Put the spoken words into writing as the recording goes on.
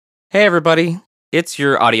Hey everybody, it's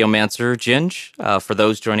your Audiomancer, Ginge. For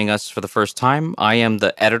those joining us for the first time, I am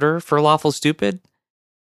the editor for Lawful Stupid.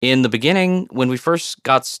 In the beginning, when we first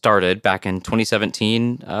got started back in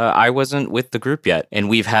 2017, I wasn't with the group yet, and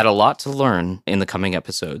we've had a lot to learn in the coming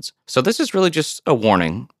episodes. So this is really just a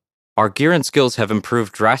warning. Our gear and skills have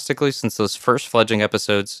improved drastically since those first fledgling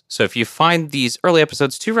episodes, so if you find these early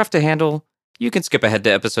episodes too rough to handle, you can skip ahead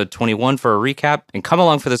to episode 21 for a recap and come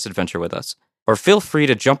along for this adventure with us. Or feel free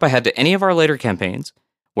to jump ahead to any of our later campaigns,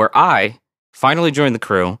 where I finally joined the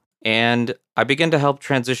crew, and I begin to help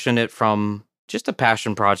transition it from just a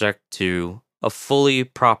passion project to a fully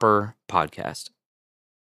proper podcast.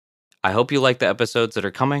 I hope you like the episodes that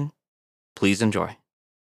are coming. Please enjoy.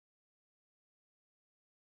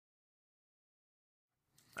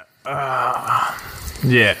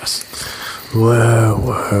 Yes. Where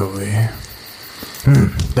were we?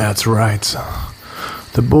 That's right.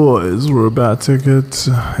 The boys were about to get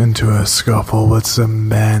into a scuffle with some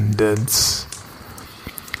bandits.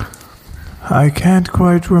 I can't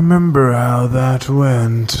quite remember how that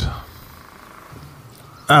went.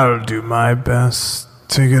 I'll do my best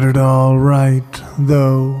to get it all right,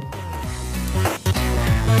 though.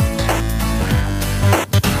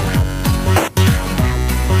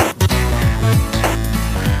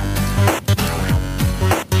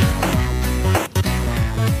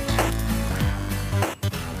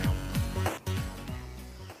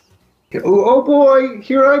 Oh boy,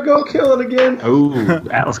 here I go killing again. Oh,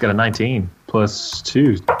 Atlas got a 19 plus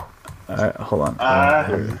 2. Hold on.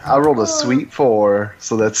 I rolled a sweet 4,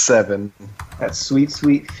 so that's 7. That's sweet,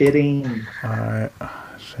 sweet fitting. Alright,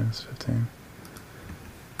 Shane's 15.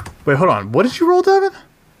 Wait, hold on. What did you roll, Devin?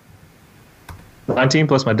 19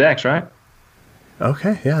 plus my dex, right?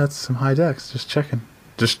 Okay, yeah, that's some high dex. Just checking.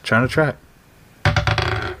 Just trying to track.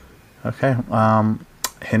 Okay,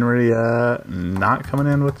 Henry, not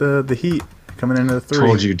coming in with the heat. Coming into the 3.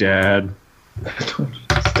 Told you, Dad.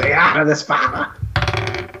 Stay out of this fire.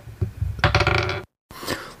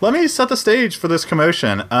 Let me set the stage for this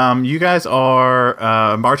commotion. You guys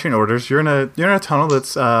are marching orders. You're in a tunnel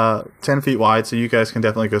that's 10 feet wide, so you guys can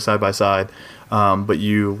definitely go side by side. But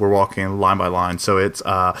you were walking line by line. So it's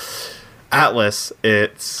Atlas,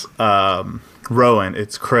 it's Rowan,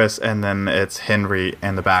 it's Chris, and then it's Henry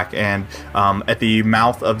in the back. And at the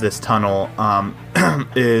mouth of this tunnel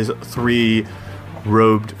is 3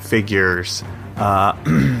 robed figures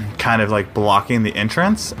kind of like blocking the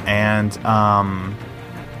entrance. And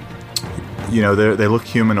they look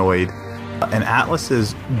humanoid. And Atlas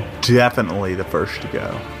is definitely the first to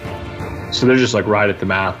go. So they're just like right at the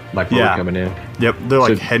mouth, like where we're coming in. Yep, they're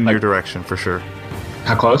like heading your direction for sure.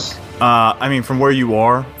 How close? From where you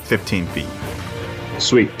are, 15 feet.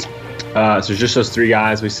 Sweet. So just those 3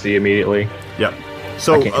 guys we see immediately. Yep.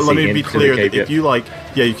 So let me be clear that if you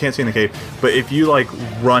you can't see in the cave, but if you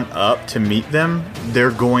run up to meet them, they're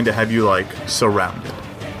going to have you surrounded.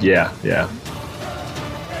 Yeah.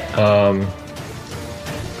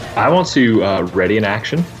 I want to ready an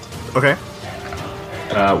action. Okay.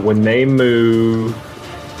 When they move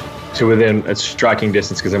to within a striking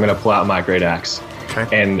distance, because I'm going to pull out my great axe. Okay.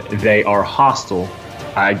 And they are hostile.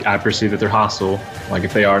 I perceive that they're hostile. Like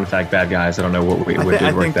if they are in fact bad guys, I don't know what did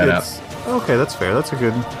work that out. Okay, that's fair. That's a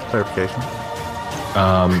good clarification.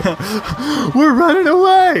 We're running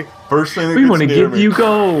away. First thing we want to give you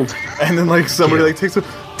gold, and then somebody takes a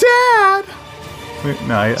Dad.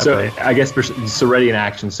 I guess ready in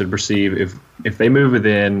action to perceive if they move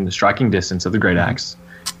within striking distance of the great axe,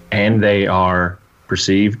 and they are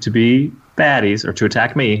perceived to be baddies or to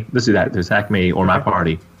attack me. Let's do that. To attack me or my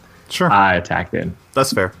party. Sure. I attack them.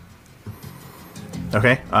 That's fair.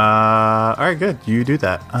 Okay. All right. Good. You do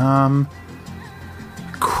that.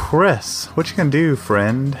 Chris, what you gonna do,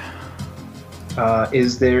 friend?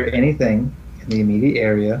 Is there anything in the immediate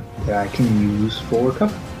area that I can use for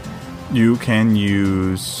cover? You can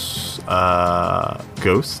use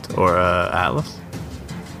Ghost or Atlas.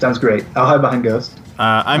 Sounds great. I'll hide behind Ghost.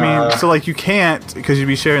 You can't because you'd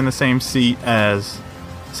be sharing the same space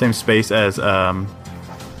as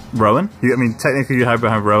Rowan. Technically you hide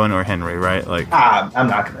behind Rowan or Henry, right? I'm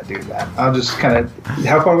not gonna do that. I'll just kind of.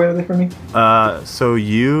 How far away are they from me? So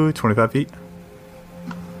you 25 feet.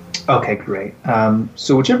 Okay, great.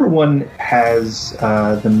 So whichever one has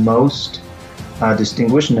the most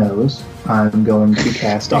distinguished nose, I'm going to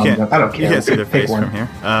cast on them. I don't care. You can't see their face one. from here.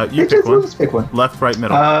 You pick one. Let's pick one. Left, right,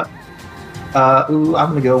 middle. I'm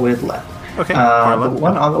going to go with left. Okay. The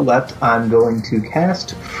one on the left, I'm going to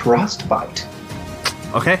cast Frostbite.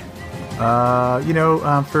 Okay.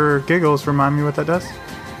 For giggles, remind me what that does.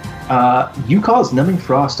 You cause numbing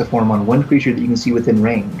frost to form on one creature that you can see within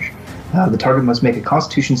range. The target must make a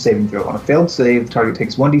Constitution saving throw. On a failed save, the target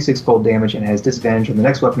takes 1d6 cold damage and has disadvantage on the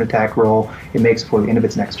next weapon attack roll it makes before the end of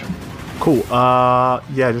its next turn. Cool.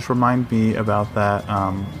 Yeah, just remind me about that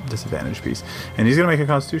disadvantage piece. And he's going to make a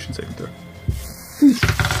Constitution saving throw.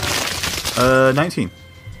 19.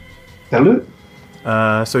 That'll do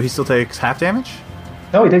it. So he still takes half damage?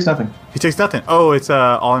 No, he takes nothing. He takes nothing. Oh, it's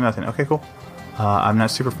all or nothing. Okay, cool. I'm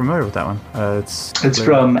not super familiar with that one. It's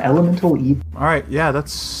from Elemental Evil. All right, yeah,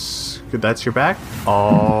 that's good. That's your back.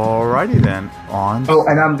 Alrighty then. On. Oh,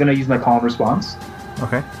 and I'm gonna use my calm response.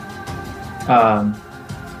 Okay.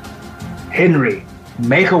 Henry,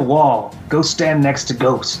 make a wall. Go stand next to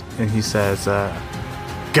Ghost. And he says,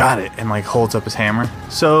 "Got it," and like holds up his hammer.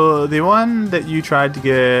 So the one that you tried to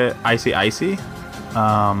get icy,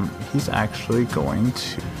 he's actually going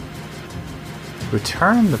to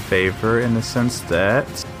return the favor in the sense that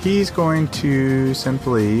he's going to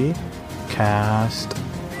simply cast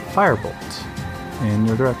Firebolt in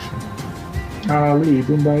your direction. Ali,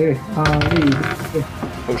 Boombaye, Ali.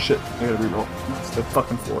 Oh shit, I gotta reroll. It's the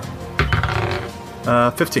fucking 4.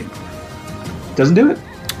 15. Doesn't do it.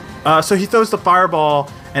 So he throws the fireball,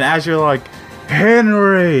 and as you're like,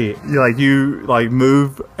 Henry, you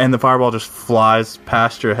move, and the fireball just flies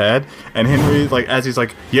past your head, and Henry, as he's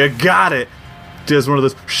like, you got it, does one of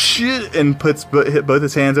those shit and puts both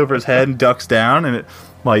his hands over his head and ducks down, and it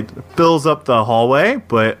fills up the hallway,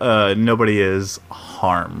 but nobody is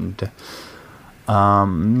harmed.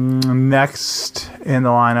 Next in the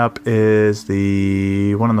lineup is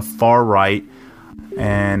the one on the far right,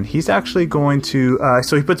 and he's actually going to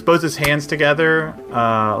so he puts both his hands together,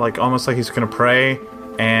 almost like he's going to pray,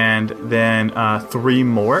 and then 3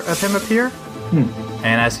 more of him appear.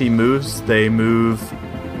 And as he moves, they move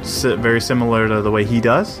very similar to the way he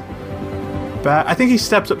does. But I think he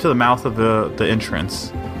steps up to the mouth of the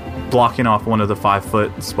entrance, blocking off one of the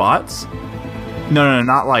 5-foot spots. No,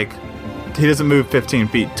 not he doesn't move 15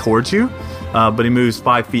 feet towards you, but he moves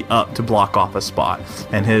 5 feet up to block off a spot.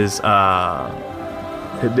 And his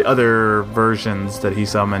the other versions that he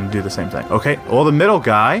summoned do the same thing. Okay, well, the middle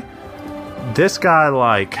guy, this guy,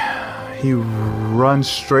 he runs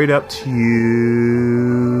straight up to you,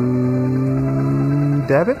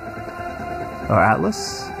 David, or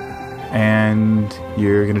Atlas, and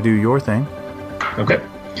you're going to do your thing. Okay.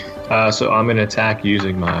 So I'm going to attack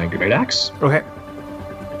using my Great Axe. Okay.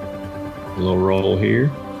 A little roll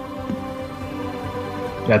here.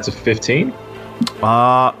 That's a 15.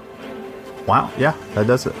 Wow, yeah, that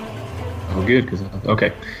does it. Oh, good.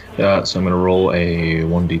 Okay. So I'm going to roll a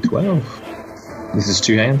 1d12. This is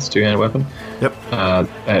two-handed weapon. Yep.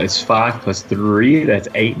 It's 5 plus 3. That's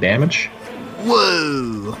 8 damage.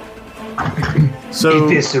 Whoa! So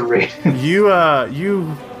eviscerate. you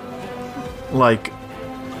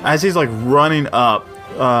as he's running up,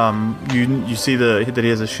 you see that he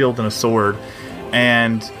has a shield and a sword,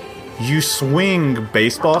 and you swing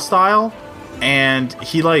baseball style, and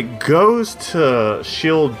he goes to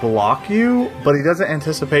shield block you, but he doesn't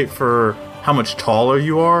anticipate for how much taller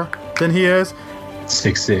you are than he is.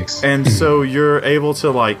 6'6". And so you're able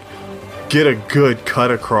to get a good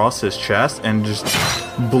cut across his chest, and just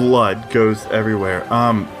blood goes everywhere.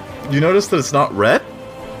 You notice that it's not red;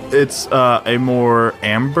 it's a more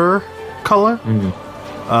amber color.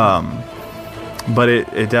 But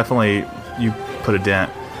it definitely, you put a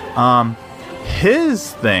dent.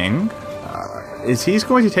 His thing is he's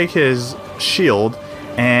going to take his shield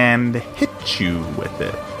and hit you with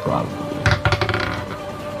it, probably.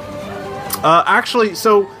 Actually,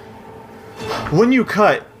 so when you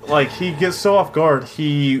cut, he gets so off guard,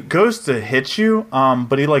 he goes to hit you,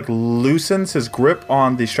 but he loosens his grip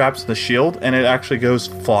on the straps of the shield, and it actually goes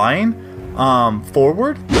flying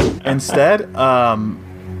forward instead.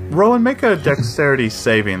 Rowan, make a dexterity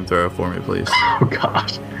saving throw for me, please. Oh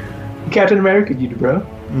gosh, Captain America, you bro.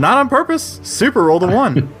 Not on purpose. Super rolled a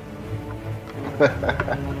 1.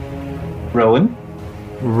 Rowan,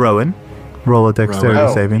 roll a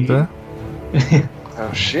dexterity saving throw.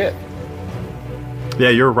 Oh shit. Yeah,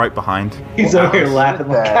 you're right behind. He's over here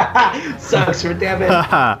laughing sucks for damn it.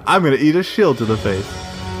 I'm gonna eat a shield to the face.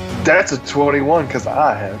 That's a 21 because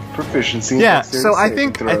I have proficiency. In yeah, so I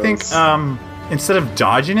think instead of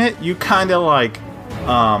dodging it, you kind of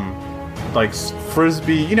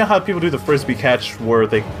frisbee. You know how people do the frisbee catch, where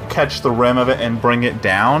they catch the rim of it and bring it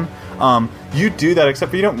down. You do that,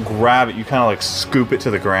 except for you don't grab it. You kind of scoop it to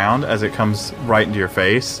the ground as it comes right into your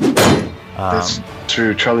face. That's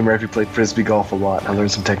true. Charlie Murphy played frisbee golf a lot. I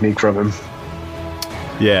learned some technique from him.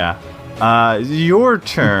 Yeah. Your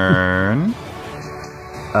turn.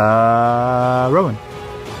 Rowan.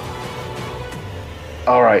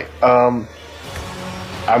 All right.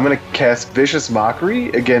 I'm gonna cast Vicious Mockery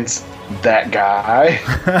against that guy.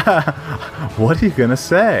 What are you gonna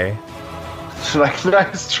say? Like,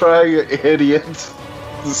 nice try, you idiot.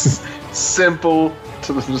 Simple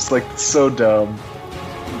to just like so dumb.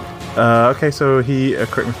 Okay, so he,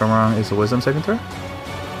 correct me if I'm wrong, is a wisdom saving throw?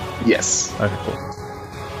 Yes. Okay, cool.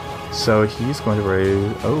 So he's going to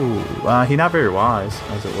raise... he's not very wise,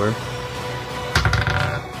 as it were.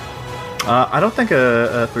 I don't think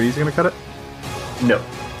a 3 is going to cut it. No.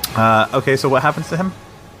 Okay, so what happens to him?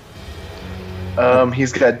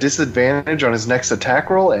 He's got disadvantage on his next attack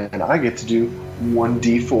roll, and I get to do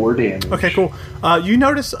 1d4 damage. Okay, cool. You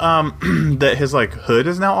notice that his like hood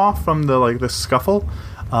is now off from the scuffle,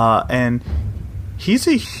 and he's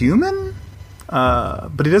a human,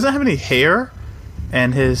 but he doesn't have any hair,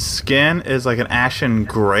 and his skin is like an ashen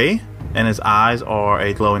gray, and his eyes are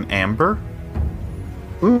a glowing amber.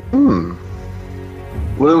 Mm-hmm.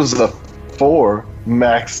 Well, it was a 4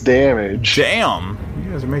 max damage. Damn!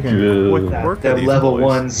 You guys are making quick work of these level boys.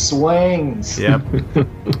 1 swings. Yep.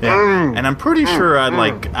 Yeah. And I'm pretty sure I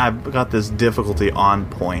got this difficulty on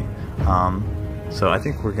point. So I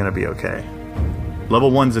think we're gonna be okay.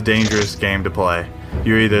 Level 1's a dangerous game to play.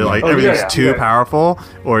 You're either everything's too powerful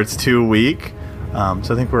or it's too weak. So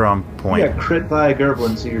I think we're on point. You got crit by a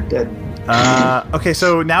Gerblin, so you're dead. Okay,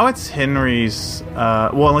 so now it's Henry's.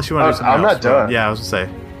 Well, unless you want to do something I'm else. not done. Yeah, I was gonna say.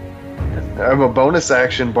 I'm a bonus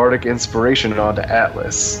action Bardic Inspiration onto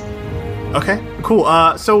Atlas. Okay, cool.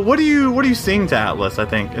 So what do you sing to Atlas? I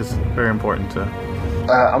think is very important to.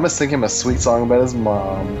 I'm gonna sing him a sweet song about his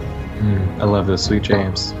mom. I love those sweet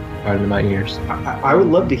jams right into my ears. I would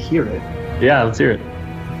love to hear it. Yeah, let's hear it.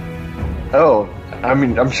 Oh, I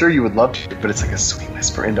mean, I'm sure you would love to, but it's like a sweet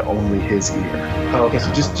whisper into only his ear. Oh, okay.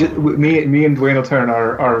 So just me and Dwayne will turn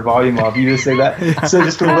our volume off. You just say that. So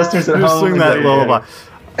just for the listeners at Just home, sing that lullaby.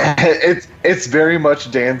 It's very much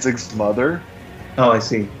Danzig's mother. Oh, I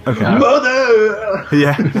see. Okay. Mother.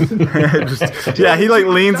 Yeah. He like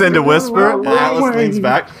leans into whisper. And Atlas leans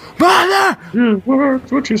back. Mother.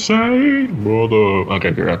 That's what you say, mother.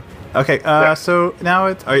 Okay, good. Okay. So now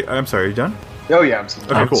it's. I'm sorry. Are you done? Oh yeah, I'm sorry.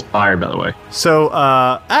 Okay, I'm cool. inspired, by the way. So,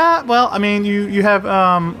 well, I mean, you have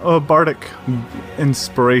a bardic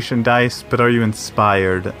inspiration dice, but are you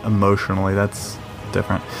inspired emotionally? That's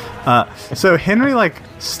different. So Henry like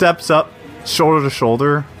steps up shoulder to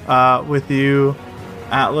shoulder with you,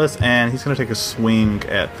 Atlas, and he's gonna take a swing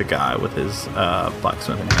at the guy with his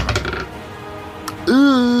blacksmithing hammer.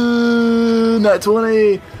 Ooh, not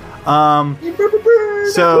 20.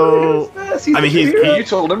 So I mean, You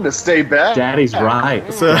told him to stay back. Daddy's right.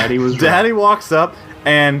 So Daddy was Daddy right. walks up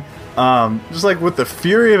and just like with the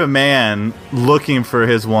fury of a man looking for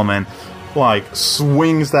his woman, like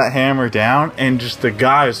swings that hammer down, and just the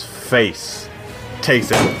guy's face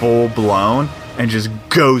takes it full blown and just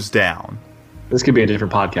goes down. This could be a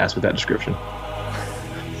different podcast with that description.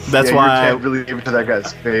 That's why you can't really give it to that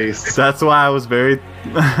guy's face. That's why I was very,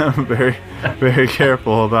 very, very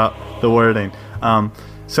careful about the wording.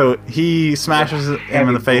 So he smashes him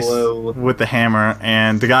in the face with the hammer,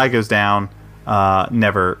 and the guy goes down,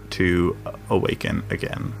 never to awaken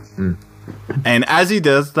again. And as he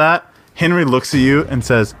does that, Henry looks at you and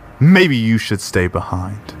says, "Maybe you should stay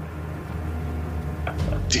behind."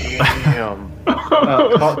 Damn.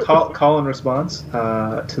 Call in response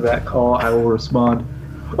to that call. I will respond.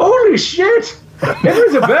 Holy shit!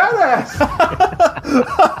 Henry's a badass.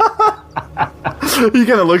 He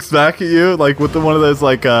kind of looks back at you, like with one of those,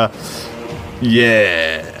 like,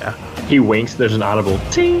 yeah. He winks. There's an audible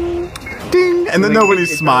ting. Ding! And then nobody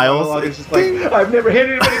smiles. It's just like, I've never hit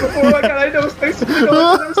anybody before. Oh my god, I know space. There's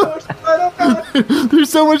so much blood. Oh god. There's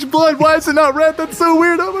so much blood. Why is it not red? That's so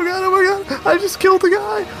weird. Oh my god. I just killed a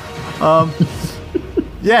guy.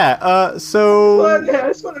 Yeah, so... Blood, yeah, I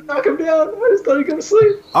just want to knock him down. I just thought he'd go to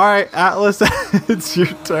sleep. Alright, Atlas, it's your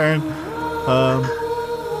turn.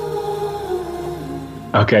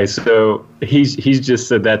 Okay, so he's just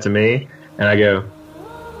said that to me, and I go,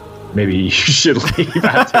 maybe you should leave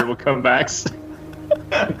after we'll come back.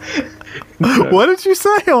 What did you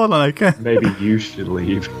say? Hold on, I can't. Maybe you should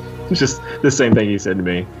leave. Just the same thing he said to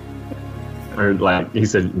me. Or like, he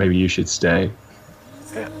said, maybe you should stay.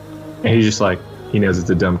 And he's just like, he knows it's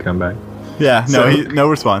a dumb comeback. Yeah, no, no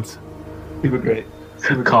response. Super great.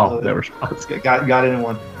 Call, no response. Got it in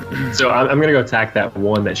one. So I'm going to go attack that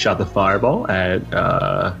one that shot the fireball at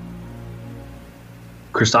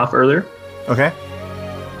Kristoff earlier. Okay.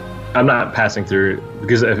 I'm not passing through,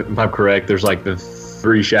 because if I'm correct, there's like the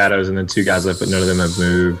 3 shadows and then 2 guys left, but none of them have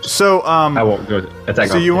moved. So, I won't go attack.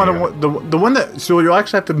 So you want to the one that, so you'll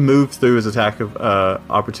actually have to move through his attack of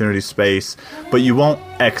opportunity space, but you won't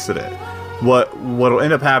exit it. what'll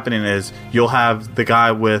end up happening is you'll have the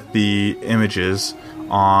guy with the images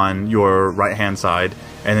on your right hand side,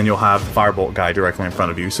 and then you'll have the firebolt guy directly in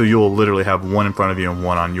front of you. So you'll literally have one in front of you and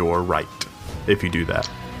one on your right if you do that.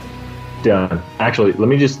 Done. Actually,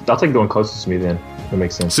 I'll take the one closest to me then. That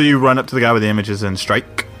makes sense. So you run up to the guy with the images and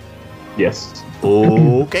strike? Yes.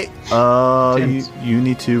 Okay. You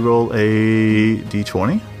need to roll a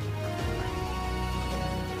d20.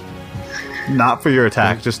 Not for your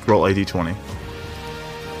attack, just roll a d20.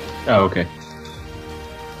 Oh, okay.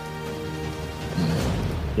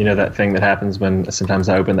 You know that thing that happens when sometimes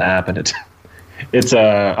I open the app and it's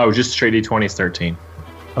just straight d20 is 13.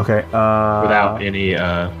 Okay. Without any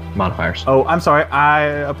modifiers. Oh, I'm sorry. I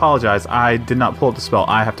apologize. I did not pull up the spell.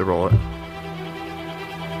 I have to roll it.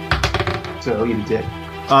 So you did.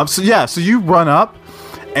 So you run up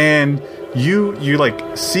and you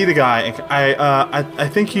like see the guy. I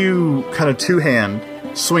think you kind of two-hand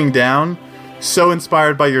swing down. So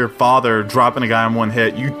inspired by your father dropping a guy on one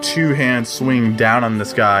hit, you two-hand swing down on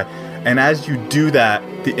this guy, and as you do that,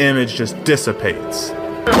 the image just dissipates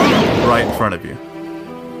right in front of you.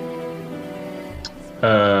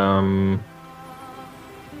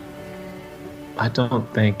 I don't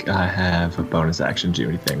think I have a bonus action to do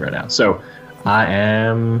anything right now, so I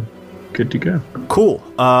am good to go. Cool.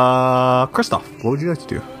 Christoph, what would you like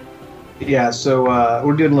to do? Yeah, so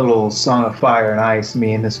we're doing a little Song of Fire and Ice,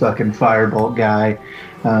 me and this fucking Firebolt guy.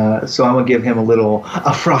 So I'm gonna give him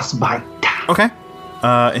a frostbite. Okay.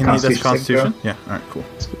 And that's Constitution Constitution? Yeah, alright, cool.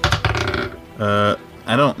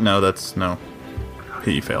 I don't know, no.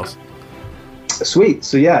 He fails. Sweet.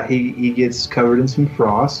 So yeah, he gets covered in some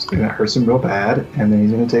frost, and it hurts him real bad, and then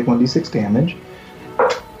he's gonna take 1d6 damage.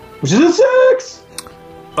 Which is a 6!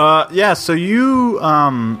 Yeah, so you,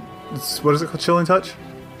 what is it called? Chilling Touch?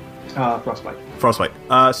 Frostbite. Frostbite.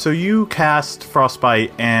 So you cast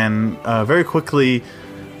Frostbite, and very quickly,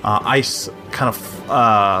 ice kind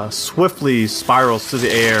of swiftly spirals through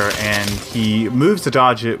the air, and he moves to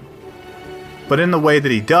dodge it. But in the way that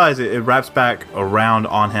he does, it wraps back around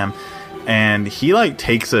on him, and he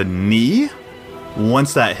takes a knee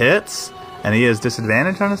once that hits, and he has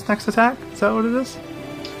disadvantage on his next attack. Is that what it is?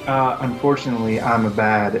 Unfortunately, I'm a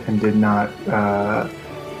bad and did not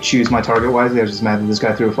choose my target wisely. I was just mad that this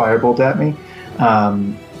guy threw a firebolt at me.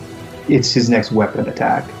 It's his next weapon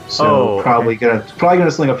attack, so probably gonna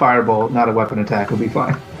sling a firebolt, not a weapon attack. Will be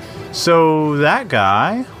fine. So that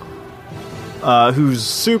guy, who's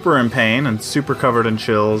super in pain and super covered in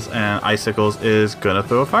chills and icicles, is gonna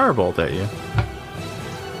throw a firebolt at you.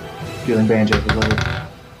 Feeling banjo related.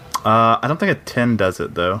 I don't think a 10 does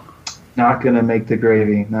it though. Not gonna make the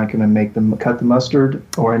gravy. Not gonna make them cut the mustard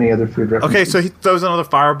or any other food references. Okay, so he throws another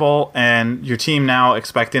firebolt, and your team now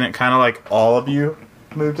expecting it, kind of like all of you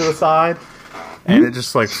move to the side, and it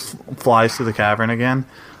just flies through the cavern again.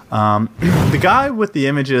 The guy with the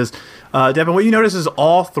images, Devin, what you notice is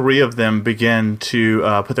all three of them begin to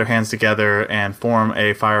put their hands together and form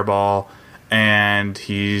a fireball, and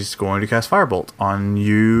he's going to cast Firebolt on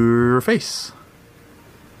your face.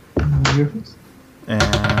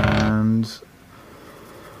 And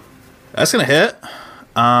that's gonna hit.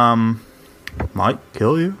 Might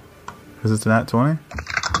kill you because it's a nat 20.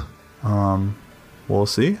 We'll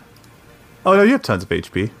see. Oh no, you have tons of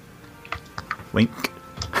HP. Wink.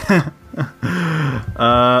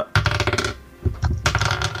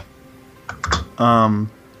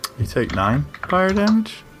 You take 9 fire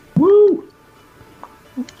damage. Woo!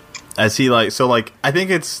 As he I think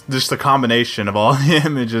it's just a combination of all the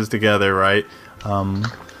images together, right?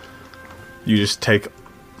 You just take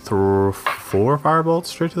 4 firebolts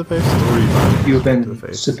straight to the face. 3 You have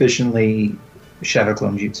been sufficiently Shadow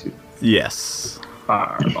Clone Jutsu. Yes.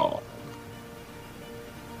 Fireball.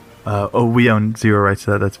 We own 0 rights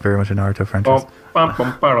to that. That's very much a Naruto franchise.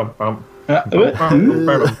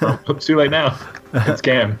 Too late now. It's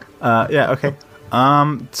Cam. Yeah, okay.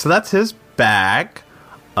 So that's his bag.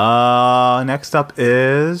 Next up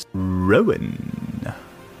is Rowan.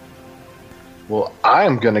 Well,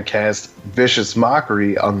 I'm gonna cast Vicious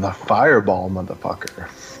Mockery on the Fireball motherfucker.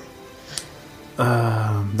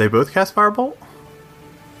 They both cast Firebolt?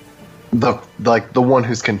 The one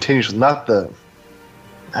who's continuous, not the...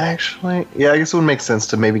 Actually, yeah, I guess it would make sense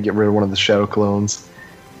to maybe get rid of one of the Shadow Clones.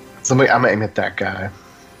 So I'm gonna aim at that guy.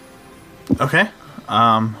 Okay.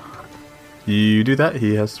 You do that.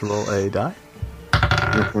 He has to roll a die.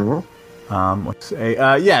 Mm-hmm.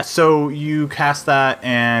 So you cast that,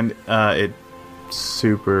 and it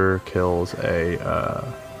super kills a...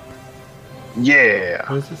 Yeah.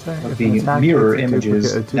 What does it say? The mirror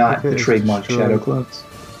images, not the trademark Shadow Clones.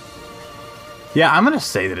 Yeah, I'm gonna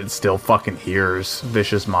say that it still fucking hears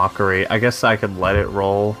Vicious Mockery. I guess I could let it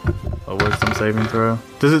roll a wisdom saving throw.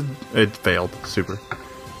 Does it? It failed. Super.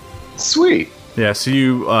 Sweet. Yeah. So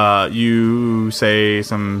you say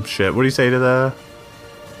some shit. What do you say to the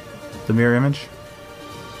mirror image?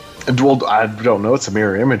 Well, I don't know. It's a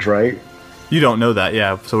mirror image, right? You don't know that.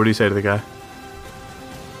 Yeah. So what do you say to the guy?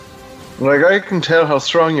 Like, I can tell how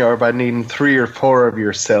strong you are by needing 3 or 4 of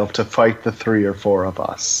yourself to fight the 3 or 4 of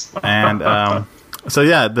us. And so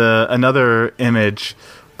yeah, another image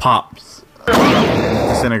pops,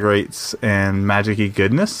 disintegrates, and magic-y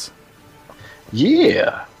goodness.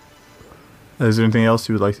 Yeah. Is there anything else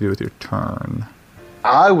you would like to do with your turn?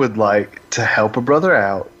 I would like to help a brother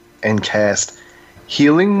out and cast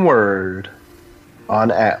Healing Word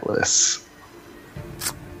on Atlas.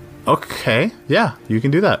 Okay, yeah, you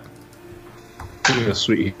can do that.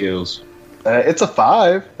 Sweet heals. It's a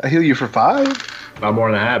 5. I heal you for 5. Not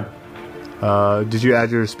more than I had. Did you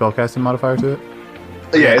add your spellcasting modifier to it?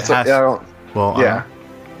 Yeah, it's has, yeah.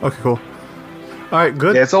 Okay, cool. All right,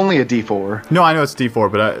 good. Yeah, it's only a D4. No, I know it's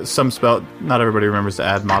D4, but not everybody remembers to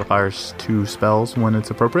add modifiers to spells when it's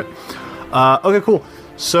appropriate. Okay, cool.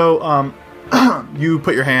 So, you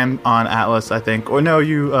put your hand on Atlas, I think, or no,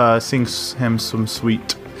 you sing him some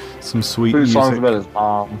sweet music. Songs about his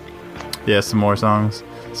mom. Yeah, some more songs.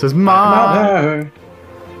 It says, Mom,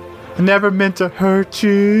 I never meant to hurt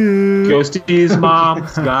you. Ghosty's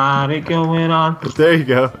mom's got it going on. There you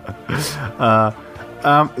go.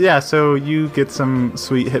 Yeah, so you get some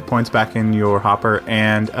sweet hit points back in your hopper,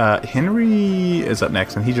 and Henry is up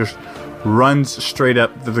next, and he just runs straight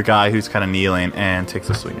up to the guy who's kind of kneeling and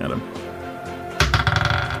takes a swing at him.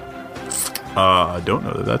 I don't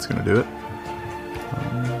know that that's going to do it.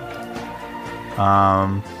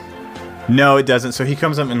 No, it doesn't. So he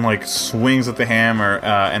comes up and like swings with the hammer,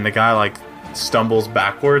 and the guy like stumbles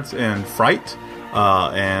backwards in fright,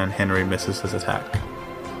 and Henry misses his attack.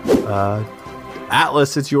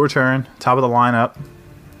 Atlas, it's your turn. Top of the lineup.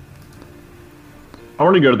 I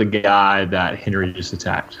want to go to the guy that Henry just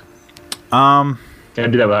attacked. Can I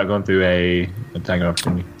do that without going through a attacking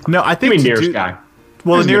opportunity? No, I think you mean nearest guy.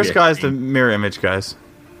 Well, the nearest guy is the mirror image guys.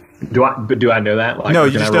 Do I know that? Like, no,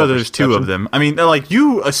 you just know there's 2 of them. I mean, like,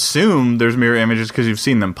 you assume there's mirror images because you've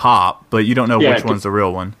seen them pop, but you don't know which one's the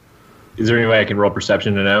real one. Is there any way I can roll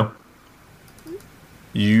perception to know?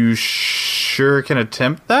 You sure can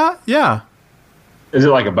attempt that? Yeah. Is it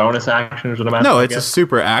like a bonus action or something? No, it's a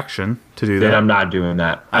super action to do that. Then I'm not doing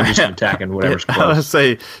that. I'm just attacking whatever's close. I was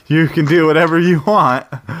say you can do whatever you want.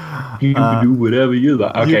 You can do whatever you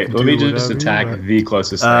like. Okay, let me just attack the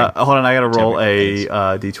closest thing. Hold on, I gotta roll a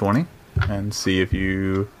d20 and see if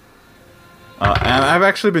you... and I've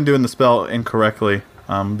actually been doing the spell incorrectly,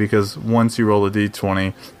 because once you roll a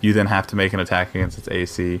d20, you then have to make an attack against its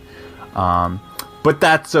AC. But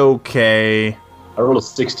that's okay. I rolled a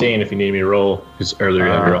 16 if you need me to roll, because earlier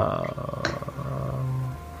you had to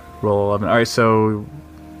roll 11. Alright, so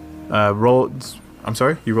roll... I'm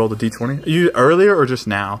sorry, you rolled a d20? You earlier or just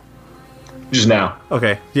now? Just now.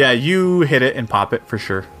 Okay, yeah, you hit it and pop it for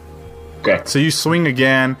sure. Okay. So you swing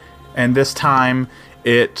again, and this time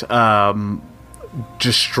it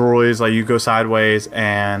destroys, like you go sideways,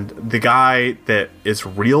 and the guy that is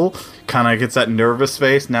real kind of gets that nervous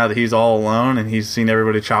face now that he's all alone and he's seen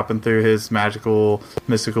everybody chopping through his mystical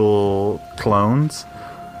clones.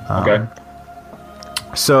 Okay.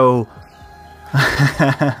 So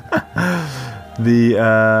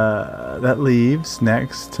that leaves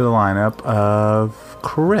next to the lineup of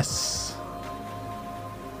Chris.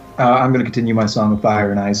 I'm going to continue my Song of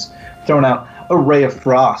Fire and Ice, throwing out a ray of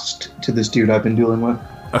frost to this dude I've been dueling with.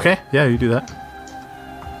 Okay, yeah, you do that.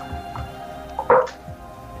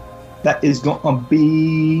 That is going to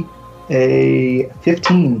be a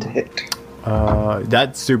 15 to hit.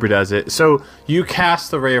 That super does it. So you cast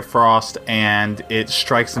the ray of frost, and it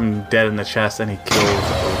strikes him dead in the chest, and he kills.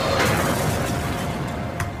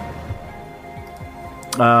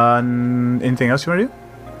 Anything else you want to do?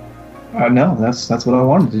 No, that's what I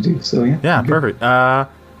wanted to do. So yeah. Yeah, perfect.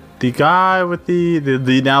 The guy with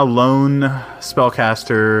the now lone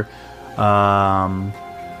spellcaster,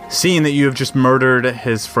 seeing that you have just murdered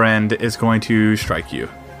his friend, is going to strike you.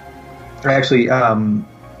 I actually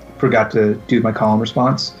forgot to do my call and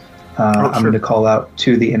response. I'm going to call out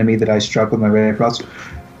to the enemy that I struck with my ray of frost.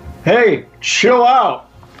 Hey, chill out!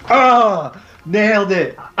 Nailed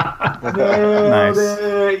it! Nailed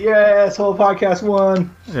it! Yes, whole podcast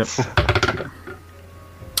won. Yep.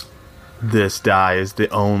 This die is the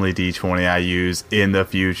only D20 I use in the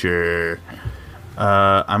future.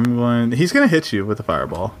 He's gonna hit you with a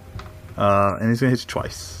fireball, and he's gonna hit you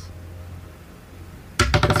twice.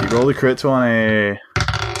 Because he roll the crits on a.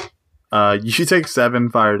 You take 7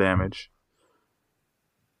 fire damage.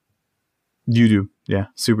 You do, yeah,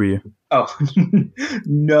 super you. Oh,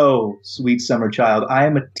 no, sweet summer child. I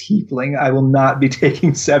am a tiefling. I will not be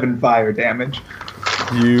taking 7 fire damage.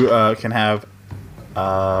 You can have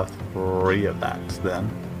 3 of that then.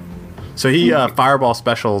 So he fireball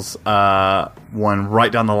specials one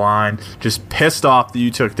right down the line, just pissed off that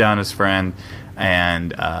you took down his friend,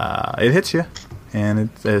 and it hits you, and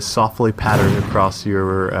it softly patters across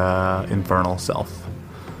your infernal self.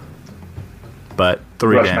 But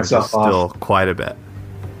 3 damage is still quite a bit.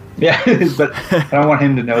 Yeah, but I don't want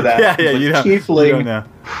him to know that. yeah, you don't know.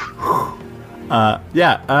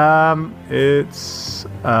 It's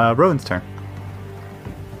Rowan's turn.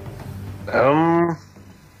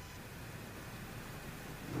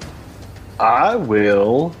 I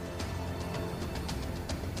will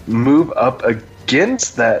move up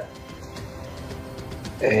against that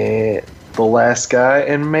the last guy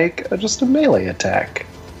and make just a melee attack.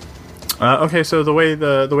 Okay, so the way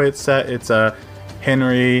it's set, it's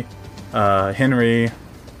Henry, bad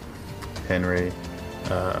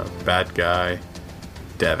guy,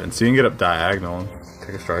 Devin. So you can get up diagonal and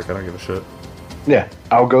take a strike. I don't give a shit. Yeah,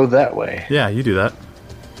 I'll go that way. Yeah, you do that.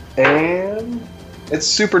 And it's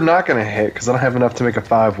super not going to hit because I don't have enough to make a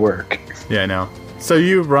 5 work. Yeah, I know. So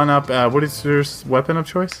you run up. What is your weapon of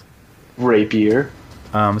choice? Rapier.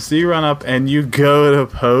 So you run up and you go to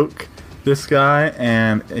poke this guy,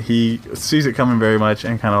 and he sees it coming very much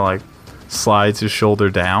and kind of like slides his shoulder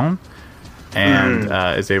down and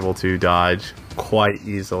is able to dodge quite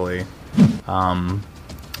easily.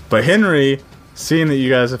 But Henry, seeing that you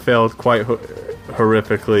guys have failed quite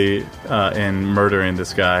horrifically in murdering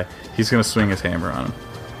this guy, he's going to swing his hammer on him.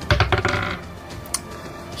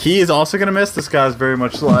 He is also going to miss. This guy's very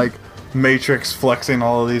much like Matrix flexing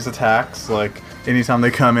all of these attacks. Like, anytime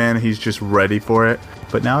they come in, he's just ready for it.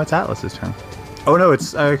 But now it's Atlas's turn. Oh, no,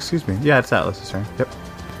 it's... excuse me. Yeah, it's Atlas's turn. Yep.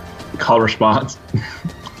 Call response.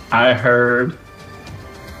 I heard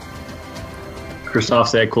Christoph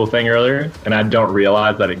say a cool thing earlier, and I don't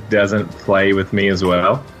realize that it doesn't play with me as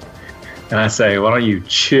well. And I say, why don't you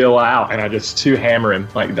chill out? And I just hammer him.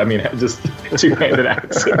 Just two-handed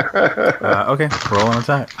axe. Okay, roll an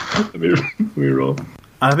attack. Let me roll.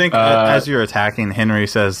 I think as you're attacking, Henry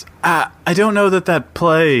says, I don't know that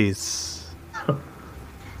plays.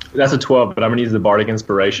 That's a 12, but I'm going to use the Bardic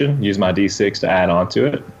Inspiration, use my D6 to add on to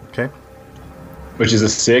it. Okay. Which is a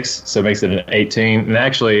 6, so it makes it an 18. And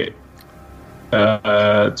actually,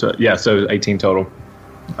 so 18 total.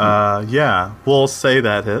 Yeah, we'll say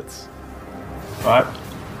that hits. All right.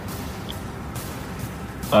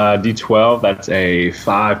 D12, that's a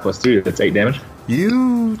 5 plus 2, that's 8 damage.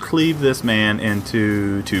 You cleave this man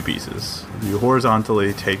into 2 pieces. You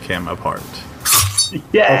horizontally take him apart.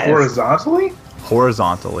 Yes. Oh, horizontally?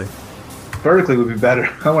 Horizontally. Vertically would be better.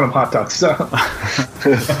 I want him hot dog style.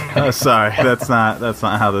 Sorry, that's not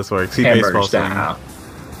how this works. He baseball style.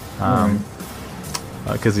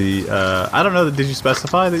 Because he, I don't know. Did you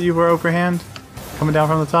specify that you were overhand, coming down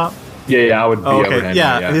from the top? Yeah, I would be overhand.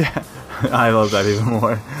 Yeah. I love that even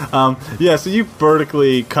more. So you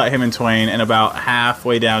vertically cut him in twain, and about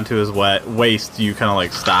halfway down to his waist, you kind of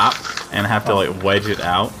like stop and have to like wedge it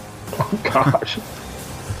out. Oh gosh.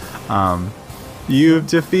 You've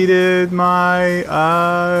defeated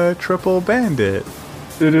my triple bandit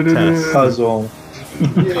test. Puzzle.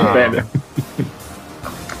 Bandit.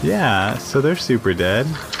 Yeah, so they're super dead.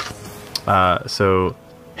 So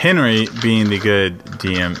Henry, being the good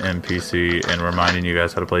DM NPC and reminding you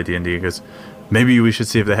guys how to play D&D, because maybe we should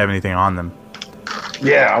see if they have anything on them.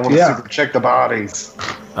 Yeah, I want to super check the bodies.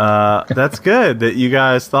 That's good that you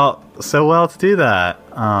guys thought so well to do that.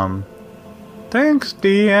 Thanks,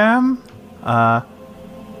 DM.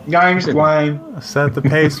 Set the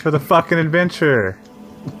pace for the fucking adventure.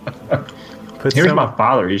 Here's my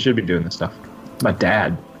father. He should be doing this stuff. My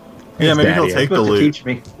dad. Yeah, maybe he'll take the loot. Teach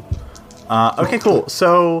me. Okay, cool.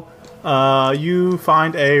 So, you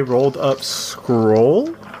find a rolled up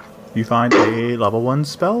scroll. You find a level 1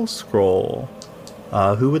 spell scroll.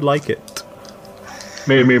 Who would like it?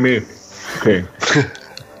 Me. Okay.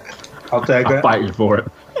 I'll take that. I'll fight you for it.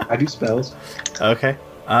 I do spells. Okay.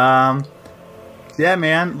 Yeah,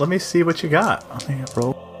 man. Let me see what you got. Let me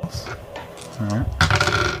roll. Alright.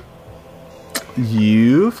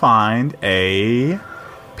 You find a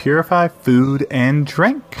Purify Food and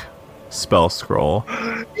Drink spell scroll.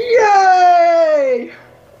 Yay!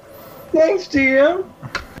 Thanks, DM.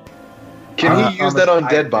 Can he use that on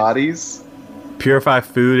dead bodies? Purify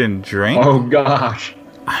Food and Drink? Oh, gosh.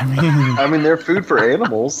 I mean, they're food for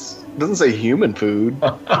animals. It doesn't say human food.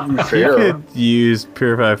 You could use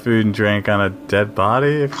purified food and drink on a dead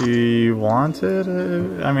body if you wanted.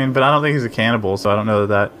 I mean, but I don't think he's a cannibal, so I don't know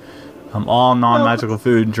that all non-magical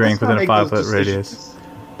food and drink within a 5-foot radius.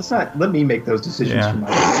 Let me make those decisions for my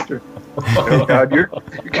character. Oh God, your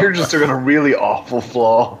characters took on a really awful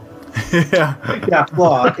flaw. Yeah,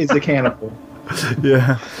 flaw is a cannibal.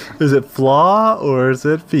 Yeah, is it flaw or is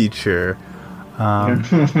it feature?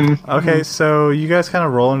 Okay, so you guys kind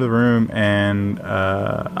of roll into the room, and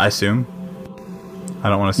I assume I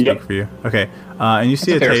don't want to speak for you. Okay, and you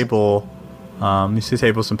see a table. You see a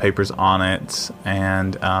table, some papers on it,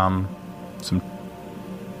 and some.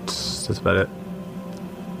 That's about it.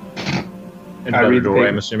 Another door,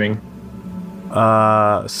 I'm assuming.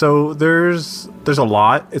 So there's a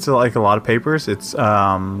lot. It's like a lot of papers. It's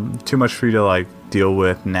too much for you to like deal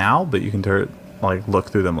with now, but you can look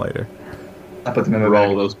through them later. I put them in the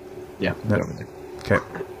roll those. Yeah. Yep. Okay.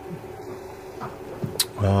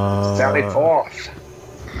 Sally forth.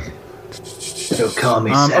 So call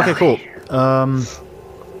me Sally. Okay, cool.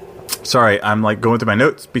 Sorry, I'm like going through my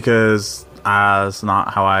notes because it's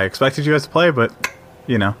not how I expected you guys to play, but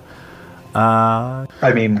you know. I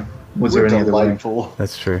mean, was there any other way?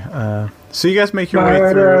 That's true. So you guys make your way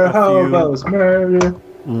through a few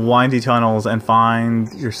windy tunnels and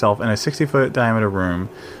find yourself in a 60-foot diameter room.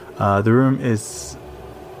 The room is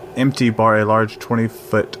empty bar a large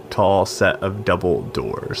 20-foot tall set of double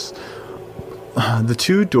doors. The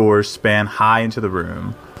two doors span high into the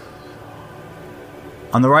room.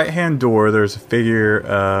 On the right-hand door, there's a figure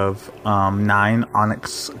of 9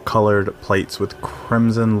 onyx-colored plates with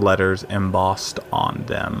crimson letters embossed on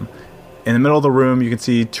them. In the middle of the room, you can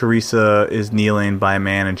see Teresa is kneeling by a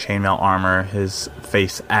man in chainmail armor, his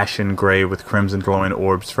face ashen gray with crimson glowing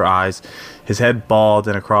orbs for eyes, his head bald,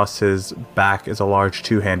 and across his back is a large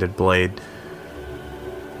two-handed blade.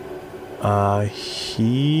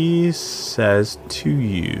 He says to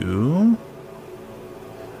you,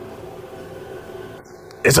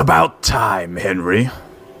 "It's about time, Henry.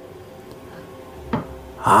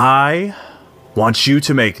 I want you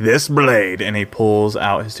to make this blade," and he pulls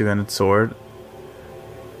out his two-handed sword,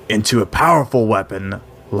 "into a powerful weapon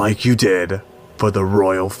like you did for the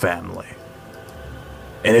royal family.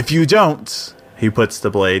 And if you don't," he puts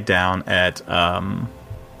the blade down at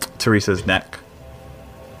Teresa's neck,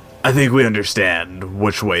 "I think we understand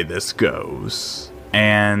which way this goes."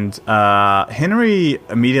 And Henry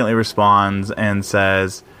immediately responds and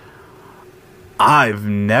says, I've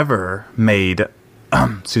never made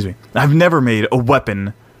a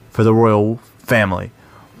weapon for the royal family.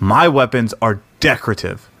 My weapons are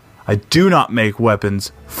decorative. I do not make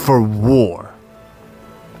weapons for war."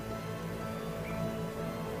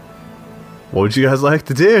 What would you guys like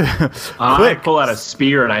to do? I pull out a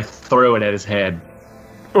spear and I throw it at his head.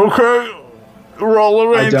 Okay, roll a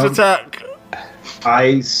range attack.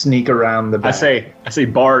 I sneak around the back. I say,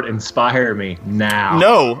 Bard, inspire me now.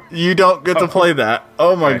 No, you don't get to play that.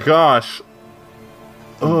 Oh my gosh.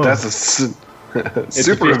 Oh. That's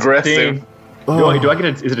super aggressive. Do I get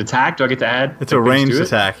is it attack? Do I get to add? It's a ranged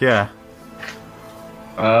attack, yeah.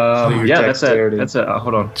 That's a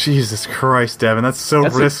hold on. Jesus Christ, Devin, that's so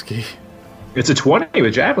risky. It's a 20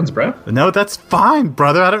 with javelins, bro. No, that's fine,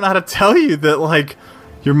 brother. I don't know how to tell you that, like,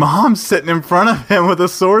 your mom's sitting in front of him with a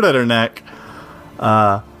sword at her neck.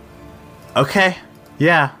 Okay.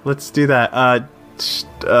 Yeah, let's do that.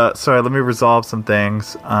 Sorry, let me resolve some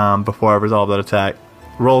things before I resolve that attack.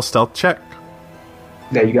 Roll a stealth check.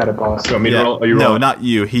 Yeah, you got it, boss. So roll? No, not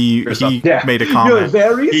you. He made a comment. You're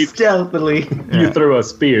very stealthily. You threw a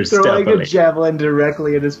spear stealthily. Throwing a javelin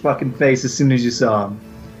directly at his fucking face as soon as you saw him.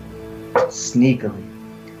 Sneakily.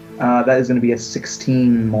 That is going to be a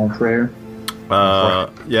 16 Montfrere.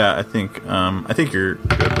 Yeah, I think you're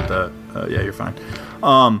good with that. Yeah, you're fine.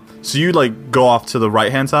 So you like go off to the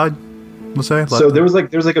right hand side, let's say. So there's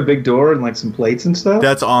like a big door and like some plates and stuff.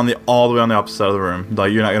 That's all the way on the opposite side of the room.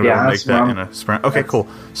 Like you're not gonna be able to make that in a sprint. Okay, cool.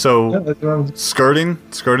 So skirting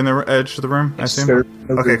the edge of the room, I assume.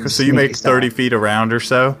 Okay, so you make 30 feet around or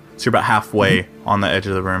so. So you're about halfway on the edge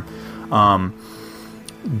of the room.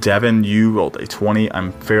 Devin, you rolled a 20.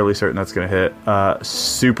 I'm fairly certain that's going to hit.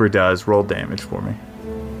 Super does. Roll damage for me.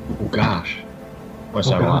 Oh, gosh. What's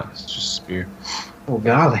that want? It's just a spear. Oh,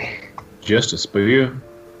 golly. Just a spear?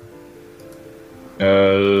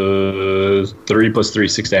 3 plus 3,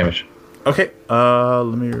 6 damage. Okay. Let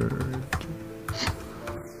me...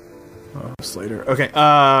 Slater. Okay.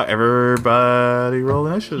 Everybody roll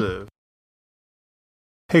initiative.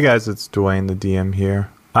 Hey, guys. It's Dwayne, the DM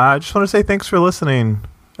here. I just want to say thanks for listening.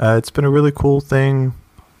 It's been a really cool thing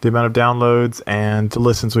the amount of downloads and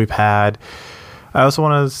listens we've had. I also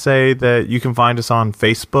want to say that you can find us on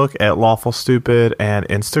Facebook at Lawful Stupid and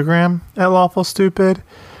Instagram at Lawful Stupid.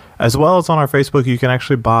 As well as on our Facebook, you can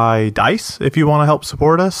actually buy dice if you want to help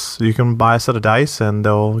support us. You can buy a set of dice and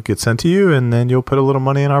they'll get sent to you, and then you'll put a little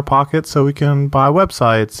money in our pocket so we can buy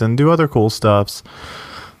websites and do other cool stuffs.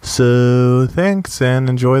 So thanks and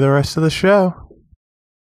enjoy the rest of the show.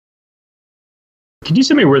 Can you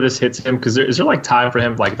tell me where this hits him? Because is there like time for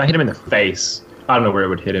him? Like if I hit him in the face, I don't know where it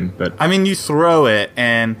would hit him. But I mean, you throw it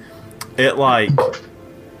and it like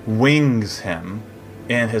wings him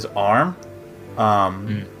in his arm.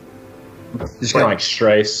 Just kind of like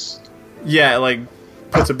strays. Yeah, it like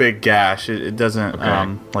puts a big gash. It doesn't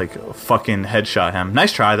like fucking headshot him.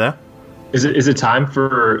 Nice try though. Is it time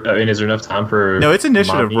for? I mean, is there enough time for? No, it's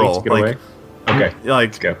initiative Monty roll. to get Like, away? Okay,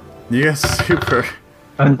 like let's go. You guys super.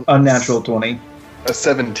 Unnatural 20. A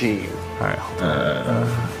 17. All right.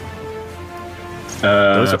 Those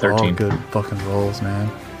Those are 13. all good fucking rolls, man.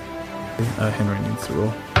 Henry needs to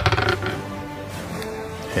roll.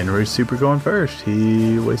 Henry's super going first.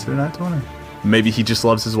 He wasted a nat 20. Maybe he just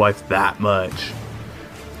loves his wife that much.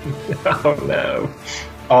 Oh no.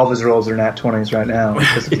 All of his rolls are nat 20s right now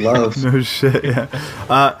because of love. No shit,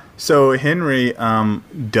 yeah. So Henry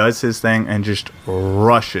does his thing and just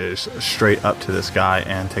rushes straight up to this guy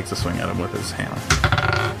and takes a swing at him with his hammer.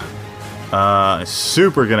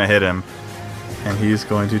 Super gonna hit him. And he's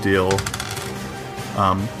going to deal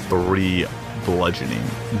 3 bludgeoning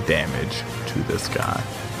damage to this guy.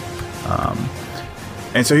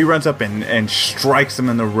 And so he runs up and strikes him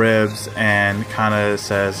in the ribs and kind of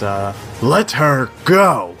says, let her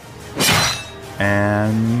go.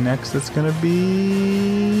 And next it's going to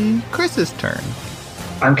be Chris's turn.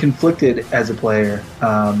 I'm conflicted as a player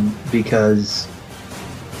because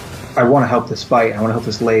I want to help this fight. I want to help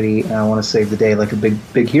this lady, and I want to save the day like a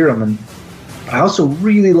big hero. And I also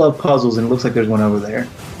really love puzzles, and it looks like there's one over there.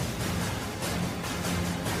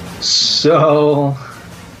 So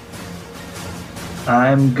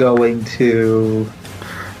I'm going to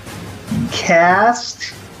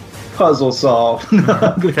cast Puzzle Solve. I'm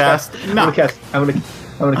gonna cast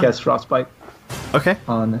Frostbite. Okay.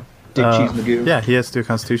 On Dick Cheese Magoo. Yeah, he has to do a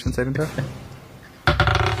Constitution saving throw.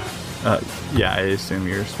 Yeah, I assume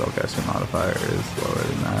your spellcaster modifier is lower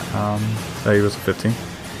than that. He was a 15.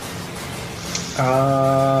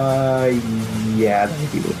 Yeah, that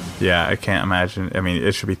would be good. Yeah, I can't imagine. I mean,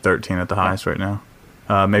 it should be 13 at the highest right now.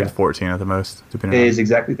 Maybe 14 at the most, depending. It is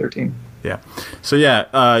exactly 13. Yeah. So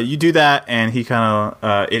yeah, you do that, and he kind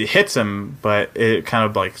of it hits him, but it kind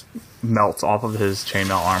of like melts off of his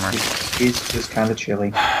chainmail armor. He's just kind of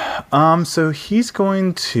chilly. So he's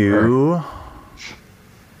going to.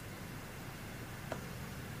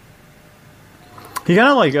 He kind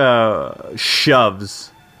of like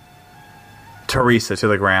shoves Teresa to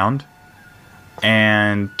the ground,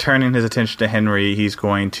 and turning his attention to Henry, he's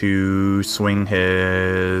going to swing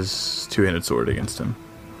his two-handed sword against him.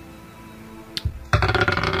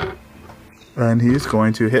 And he's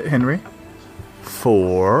going to hit Henry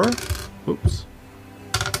for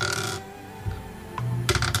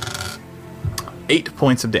 8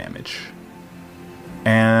 points of damage.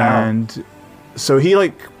 And so he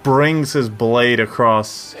like brings his blade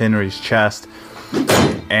across Henry's chest,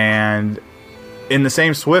 and in the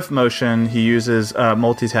same swift motion, he uses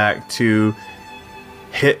multi-attack to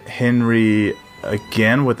hit Henry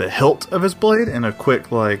again with the hilt of his blade in a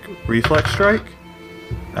quick like reflex strike.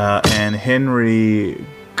 And Henry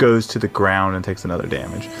goes to the ground and takes another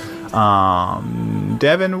damage.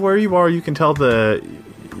 Devin, where you are, you can tell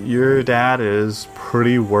your dad is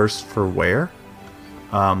pretty worse for wear.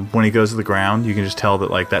 When he goes to the ground, you can just tell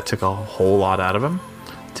that like that took a whole lot out of him,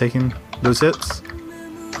 taking those hits.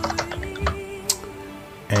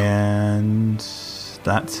 And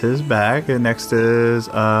that's his bag. And next is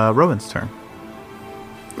Rowan's turn.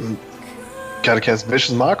 Gotta cast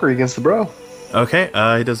Vicious Mockery against the bro. Okay,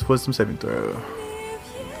 he does a wisdom saving throw.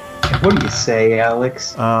 What do you say,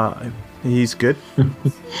 Alex? He's good.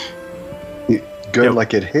 Good,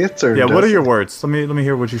 like it hits, or yeah. What are doesn't? your words? Let me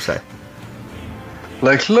hear what you say.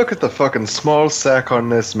 Like, look at the fucking small sack on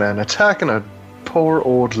this man attacking a poor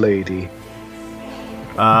old lady.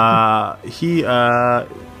 He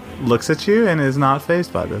looks at you and is not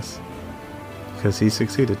fazed by this because he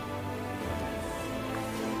succeeded.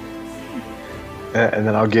 And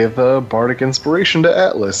then I'll give Bardic Inspiration to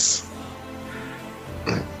Atlas.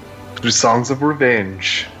 Through Songs of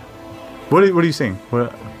Revenge. What do you sing?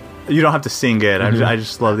 You don't have to sing it. I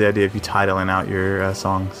just love the idea of you titling out your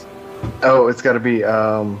songs. Oh, it's got to be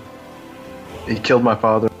He Killed My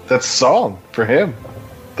Father. That's a song for him.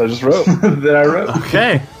 I just wrote. that I wrote.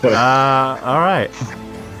 Okay. All right.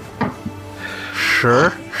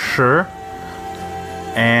 Sure.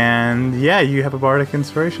 And yeah, you have a bardic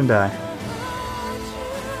inspiration die.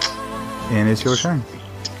 And it's your turn.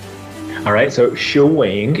 All right, so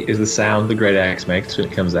showing is the sound the great axe makes when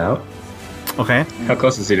it comes out. Okay. How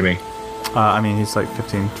close is he to me? I mean, he's like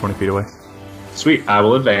 15, 20 feet away. Sweet. I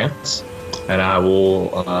will advance, and I will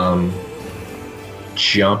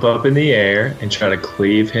jump up in the air and try to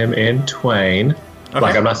cleave him in twain. Okay.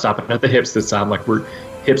 Like I'm not stopping at the hips this time. Like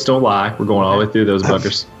hips don't lie. We're going all the way through those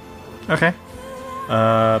buggers. Okay.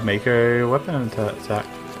 Make a weapon attack.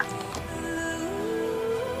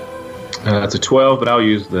 It's a 12, but I'll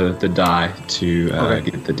use the die to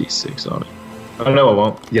get the d6 on it. Oh, no, I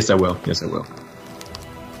won't. Yes, I will. Because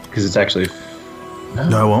it's actually...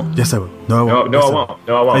 No, I won't. Yes, I will. No, I won't. No, I won't.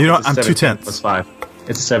 No, I won't. You know what? It's I'm 2 17 tenths. plus 5.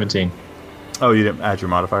 It's a 17. Oh, you didn't add your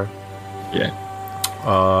modifier? Yeah.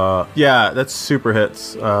 Yeah, that's super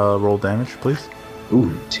hits. Roll damage, please.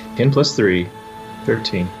 Ooh, 10 plus 3.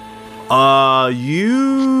 13.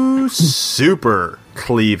 You super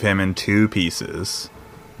cleave him in 2 pieces.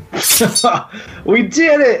 We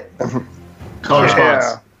did it! Call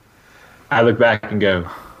response. I look back and go,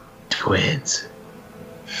 twins.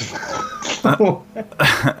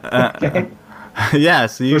 Okay. Yeah,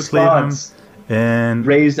 so you Response. cleave him in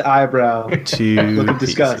Raised eyebrow. 2 Look of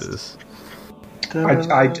disgust. pieces.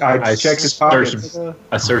 I checked his pockets.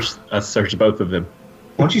 I searched both of them.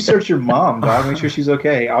 Why don't you search your mom, dog? Make sure she's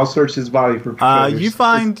okay. I'll search his body for treasures. You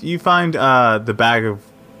find the bag of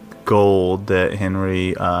gold that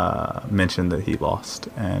Henry mentioned that he lost,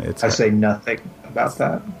 and I say nothing about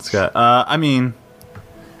that. It's got. I mean,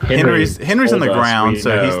 Henry's on the ground,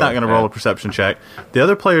 so he's not going to roll a perception check. The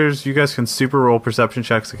other players, you guys can super roll perception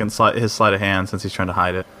checks against his sleight of hand since he's trying to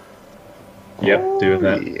hide it. Yep, doing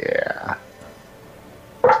that. Yeah.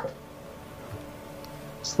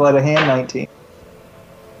 Sleight of hand, 19.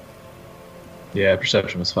 Yeah,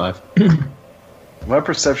 perception was 5. My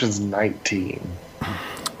perception's 19.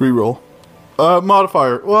 Reroll.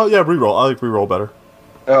 Modifier. Well, yeah, reroll. I like reroll better.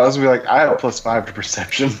 Oh, I was gonna be like, I have a +5 to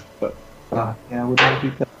perception, but Yeah, would that be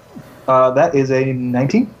that? That is a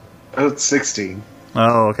 19. it's 16.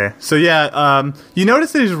 Oh, okay. So yeah, you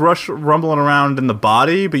notice that he's rumbling around in the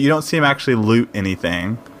body, but you don't see him actually loot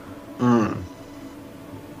anything. Well,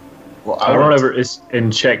 I run over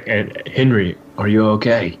and check. And Henry, are you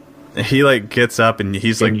okay? He like gets up and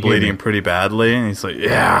he's Can like you hear bleeding me? pretty badly, and he's like,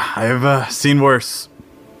 "Yeah, I've seen worse.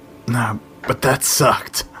 Nah, but that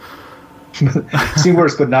sucked." Seen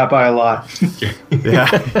worse, but not by a lot. Yeah,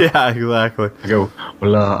 exactly. I go,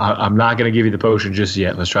 well, I'm not going to give you the potion just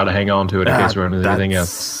yet. Let's try to hang on to it in case we run into anything else.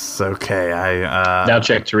 It's okay. Now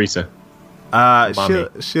check Teresa.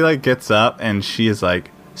 She like gets up and she is like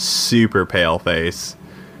super pale face.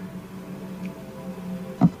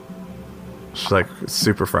 She's like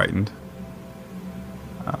super frightened.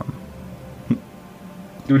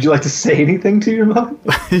 Would you like to say anything to your mother?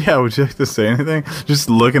 Yeah, would you like to say anything? Just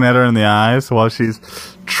looking at her in the eyes while she's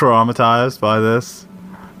traumatized by this.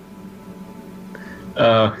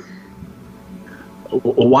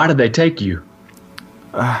 Why did they take you?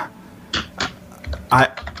 I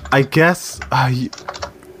guess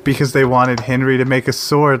because they wanted Henry to make a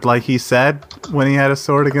sword, like he said when he had a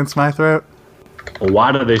sword against my throat.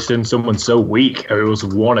 Why did they send someone so weak? It was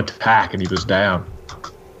one attack and he was down.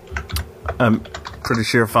 I'm pretty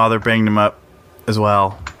sure Father banged him up as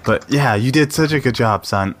well. But yeah, you did such a good job,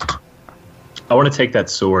 son. I want to take that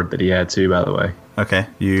sword that he had too, by the way. Okay,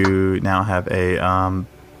 you now have a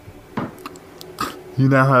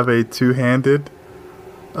two-handed.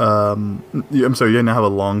 I'm sorry, you now have a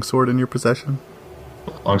long sword in your possession.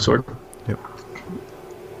 Long sword. Yep.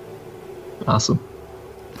 Awesome.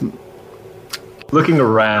 Looking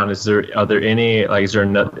around, is there any like? Is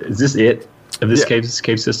this it? Of this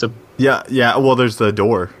cave system? Yeah. Well, there's the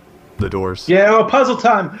doors. Yeah, puzzle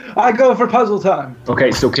time. I go for puzzle time.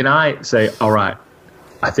 Okay, so can I say, all right,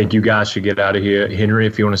 I think you guys should get out of here. Henry,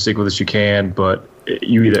 if you want to stick with us, you can, but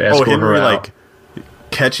you either escort Henry her out. like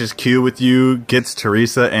catches Q with you, gets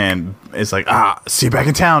Teresa, and is like, see you back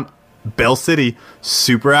in town. Bell City,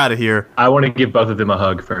 super out of here. I want to give both of them a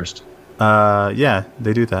hug first. Yeah,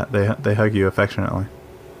 they do that. They hug you affectionately.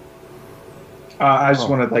 I just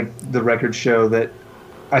want to, like, the record show that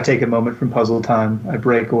I take a moment from puzzle time. I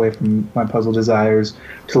break away from my puzzle desires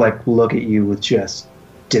to, like, look at you with just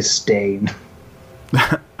disdain.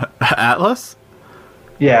 Atlas?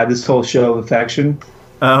 Yeah, this whole show of affection,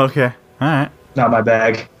 Oh, okay. All right. not my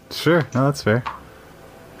bag. Sure. No, that's fair.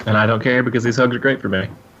 And I don't care because these hugs are great for me.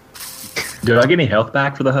 Do I get any health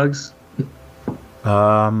back for the hugs?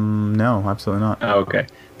 No, absolutely not. Oh, okay.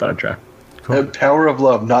 Thought I'd try. Cool. Power of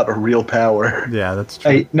love, not a real power. Yeah, that's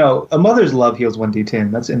true. Hey, no, a mother's love heals 1d10.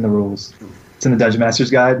 That's in the rules. It's in the Dungeon Master's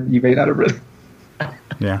Guide. You may not have read it.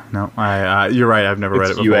 Yeah, no, you're right. I've never read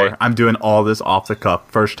it It's before. UA. I'm doing all this off the cuff,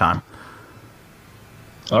 first time.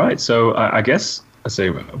 All right, so I guess I say,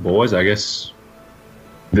 boys, I guess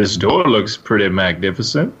this door looks pretty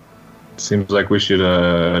magnificent. Seems like we should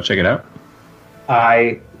check it out.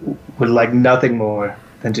 I would like nothing more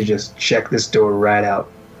than to just check this door right out.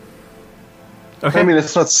 Okay. I mean,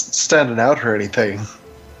 it's not standing out or anything.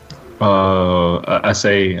 I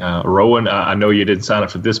say, Rowan, I know you didn't sign up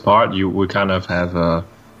for this part. We kind of have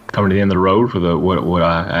come to the end of the road for what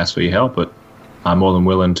I asked for your help, but I'm more than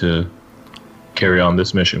willing to carry on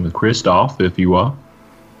this mission with Kristoff if you are.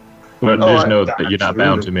 But just know that you're not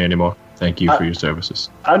bound to me anymore. Thank you for your services.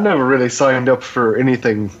 I never really signed up for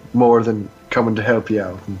anything more than coming to help you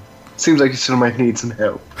out. Seems like you still might need some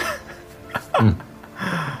help.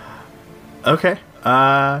 Okay.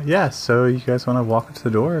 Yeah, so you guys want to walk up to the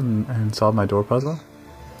door and solve my door puzzle?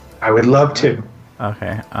 I would love to.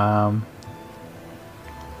 Okay.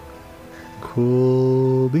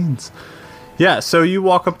 Cool beans. Yeah, so you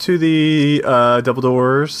walk up to the double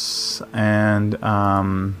doors, and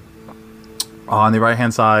on the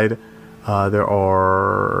right-hand side, there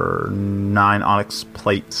are 9 onyx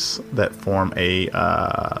plates that form a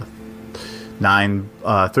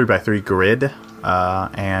 3x3 grid,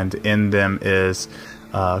 and in them is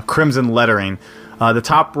crimson lettering. The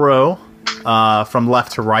top row, from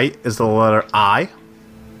left to right, is the letter I.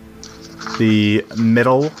 The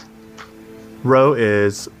middle row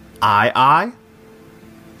is II.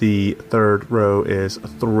 The third row is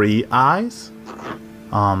 3 I's.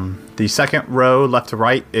 The second row, left to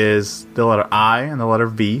right, is the letter I and the letter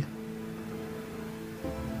V,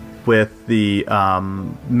 with the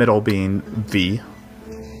middle being V.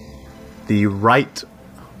 The right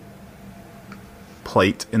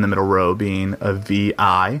plate in the middle row being a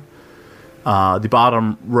VI. The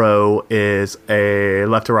bottom row is a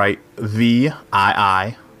left to right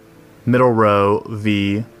VII. Middle row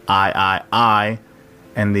VIII.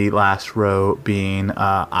 And the last row being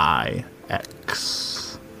IX.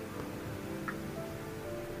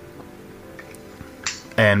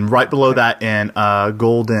 And right below that in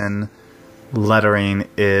golden lettering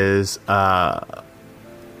is the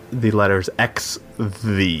letters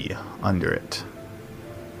XV under it,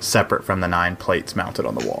 separate from the 9 plates mounted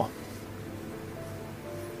on the wall.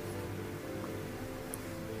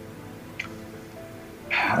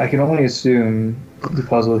 I can only assume the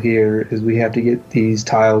puzzle here is we have to get these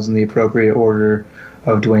tiles in the appropriate order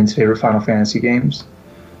of Dwayne's favorite Final Fantasy games.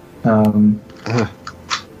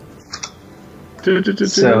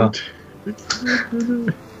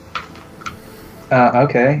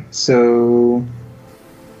 Okay, so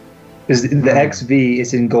is the XV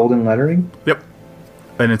is in golden lettering? Yep,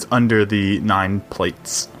 and it's under the 9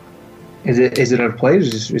 plates. Is it a plate?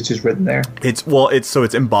 Or it's just written there. It's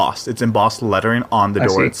embossed. It's embossed lettering on the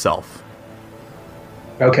door itself.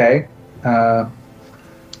 Okay, I'm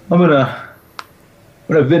gonna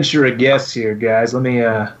venture a guess here, guys. Let me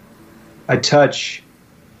I touch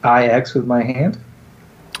IX with my hand.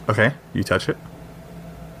 Okay, you touch it.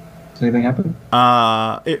 Does anything happen?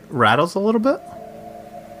 It rattles a little bit.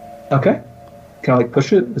 Okay. Can I like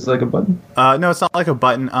push it? Is it like a button? No, it's not like a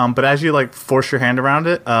button. But as you like force your hand around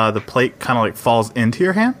it, the plate kind of like falls into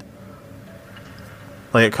your hand.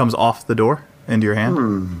 Like it comes off the door into your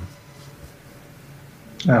hand.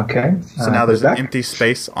 Okay. So now there's an empty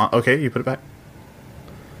space. Okay, you put it back.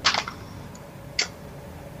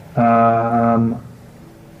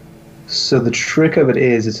 So the trick of it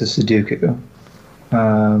is it's a Sudoku.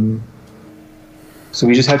 So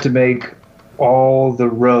we just have to make all the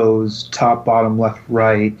rows, top, bottom, left,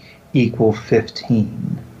 right, equal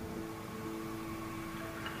 15.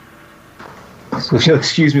 So if you'll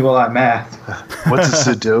excuse me while I math. What's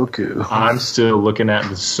a Sudoku? I'm still looking at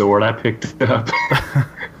the sword I picked up.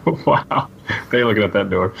 Wow. They're looking at that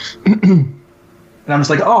door. And I'm just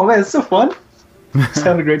like, oh man, it's so fun. It's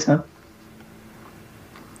having a great time.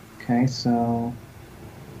 Okay, so...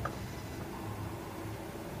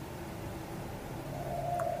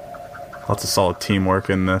 Lots of solid teamwork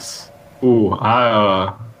in this. Ooh,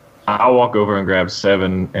 I'll walk over and grab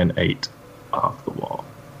 7 and 8 off the wall.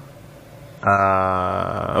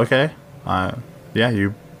 Okay. Yeah,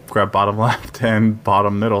 you grab bottom left and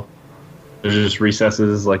bottom middle. There's just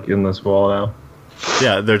recesses like in this wall now.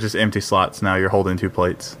 Yeah, they're just empty slots now. You're holding 2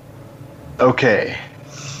 plates. Okay.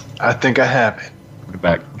 I think I have it. Put it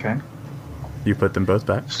back. Okay. You put them both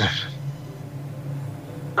back.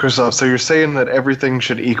 Kristoff, so you're saying that everything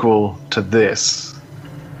should equal to this?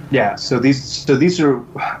 Yeah, so these are,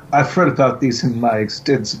 I've read about these in my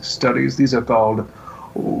extensive studies. These are called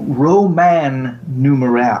Roman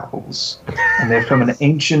numerals, and they're from an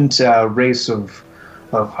ancient race of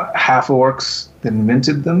half orcs that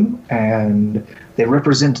invented them, and they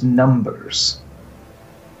represent numbers.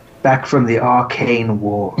 Back from the arcane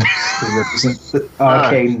wars, they represent the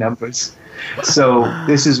arcane numbers. So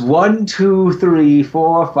this is 1, 2, 3,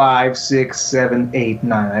 4, 5, 6, 7, 8,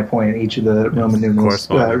 9. I point at each of the Roman numerals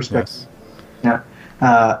respectively. Yes.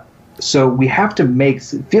 Yeah. So we have to make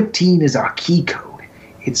 15 is our key code.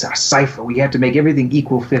 It's our cipher. We have to make everything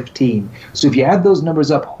equal 15. So if you add those numbers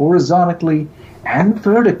up horizontally and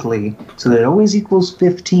vertically, so that it always equals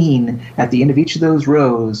 15 at the end of each of those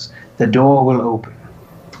rows, the door will open.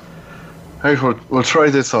 All right, we'll try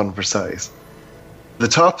this on for size. The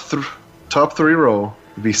top three row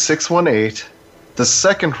will be 618. The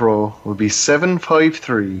second row will be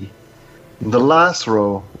 753. The last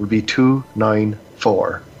row will be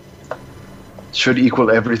 294. Should equal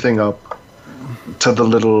everything up to the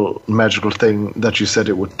little magical thing that you said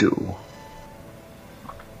it would do.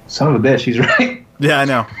 Son of a bitch, he's right. Yeah, I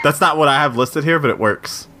know. That's not what I have listed here, but it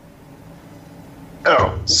works.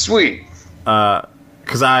 Oh, sweet.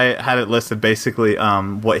 Because I had it listed basically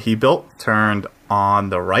what he built turned on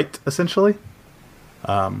the right, essentially.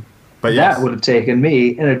 But yes. That would have taken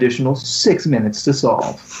me an additional 6 minutes to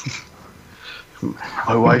solve.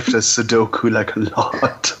 My wife does Sudoku like a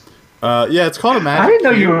lot. Yeah, it's called a magic I didn't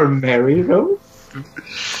know cube. you were married, though.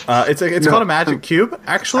 It's called a magic cube,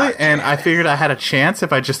 actually, and I figured I had a chance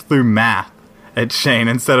if I just threw math at Shane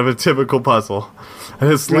instead of a typical puzzle. I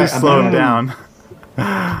just slow him down.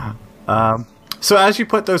 So as you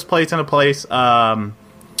put those plates into place,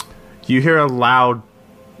 you hear a loud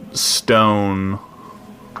stone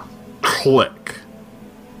click,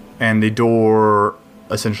 and the door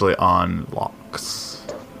essentially unlocks.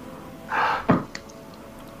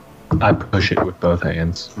 I push it with both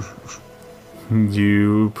hands.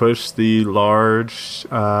 You push the large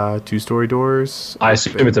 2-story doors. I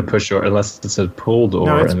assume it's a push door, unless it's a pull door.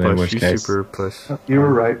 No, it's and push. in which You case, super push. You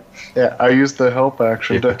were right. Yeah, I used the help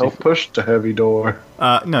action to help push the heavy door.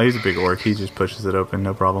 No, he's a big orc. He just pushes it open,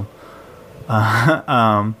 no problem.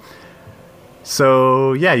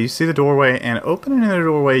 So yeah, you see the doorway, and opening the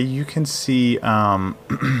doorway, you can see.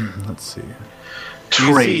 Let's see.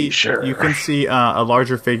 Treasure. You can see a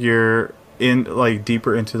larger figure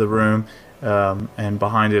deeper into the room, and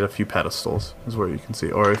behind it a few pedestals is where you can see,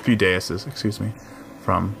 or a few daises, excuse me,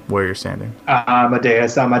 from where you're standing.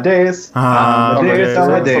 Amadeus. Amadeus. Come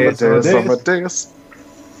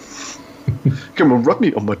on, rock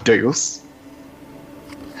me, Amadeus.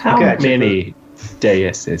 how many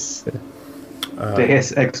daises?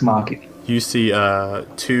 Deus Ex Machina. You see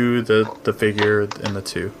two, the figure and the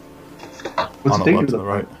two. What's on the the figure left and the look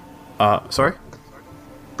right. like? Sorry?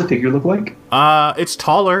 What's the figure look like? It's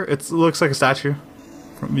taller. It looks like a statue.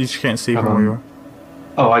 You just can't see from where you are.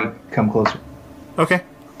 Oh, I come closer. Okay.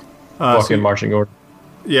 Walk so in marching order.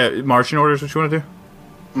 yeah, marching order is what you want to do?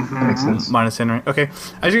 That makes sense. Minus Henry. Okay.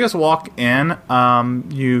 As you guys walk in,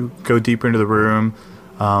 you go deeper into the room,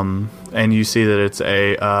 and you see that it's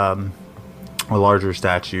a larger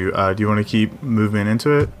statue. Do you want to keep moving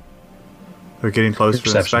into it? Or getting closer to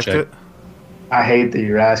Perception inspect check. it? I hate that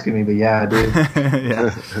you're asking me, but yeah, I do.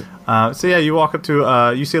 Yeah. So yeah, you walk up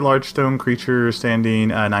to, you see a large stone creature standing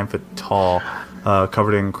 9 foot tall,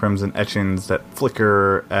 covered in crimson etchings that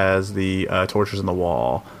flicker as the torches on the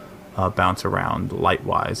wall bounce around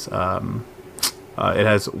light-wise. It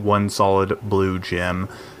has one solid blue gem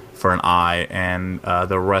for an eye, and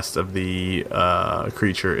the rest of the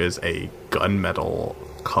creature is a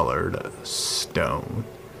gunmetal-colored stone.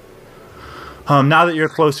 Now that you're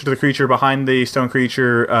closer to the creature, behind the stone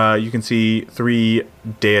creature, you can see 3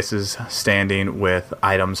 daises standing with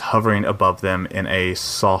items hovering above them in a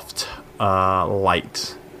soft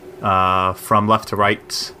light. From left to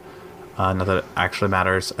right, not that it actually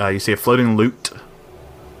matters, you see a floating lute,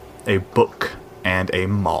 a book, and a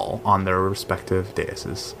maul on their respective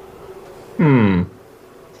daises. I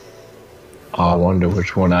wonder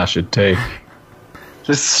which one I should take.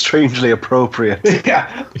 This is strangely appropriate.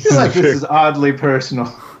 Yeah, I feel like this is oddly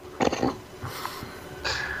personal.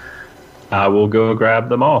 I will go grab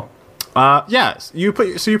them all. Yes, you put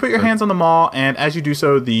your hands on the maul, and as you do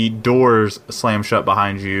so, the doors slam shut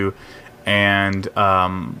behind you, and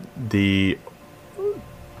the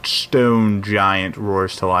stone giant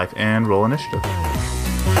roars to life. And roll initiative.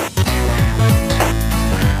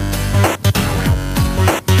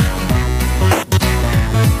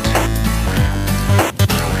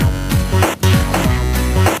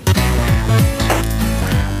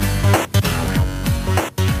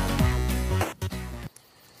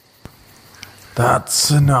 That's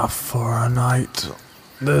enough for a night.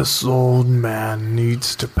 This old man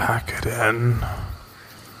needs to pack it in.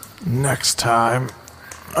 Next time,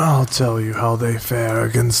 I'll tell you how they fare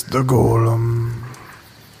against the golem.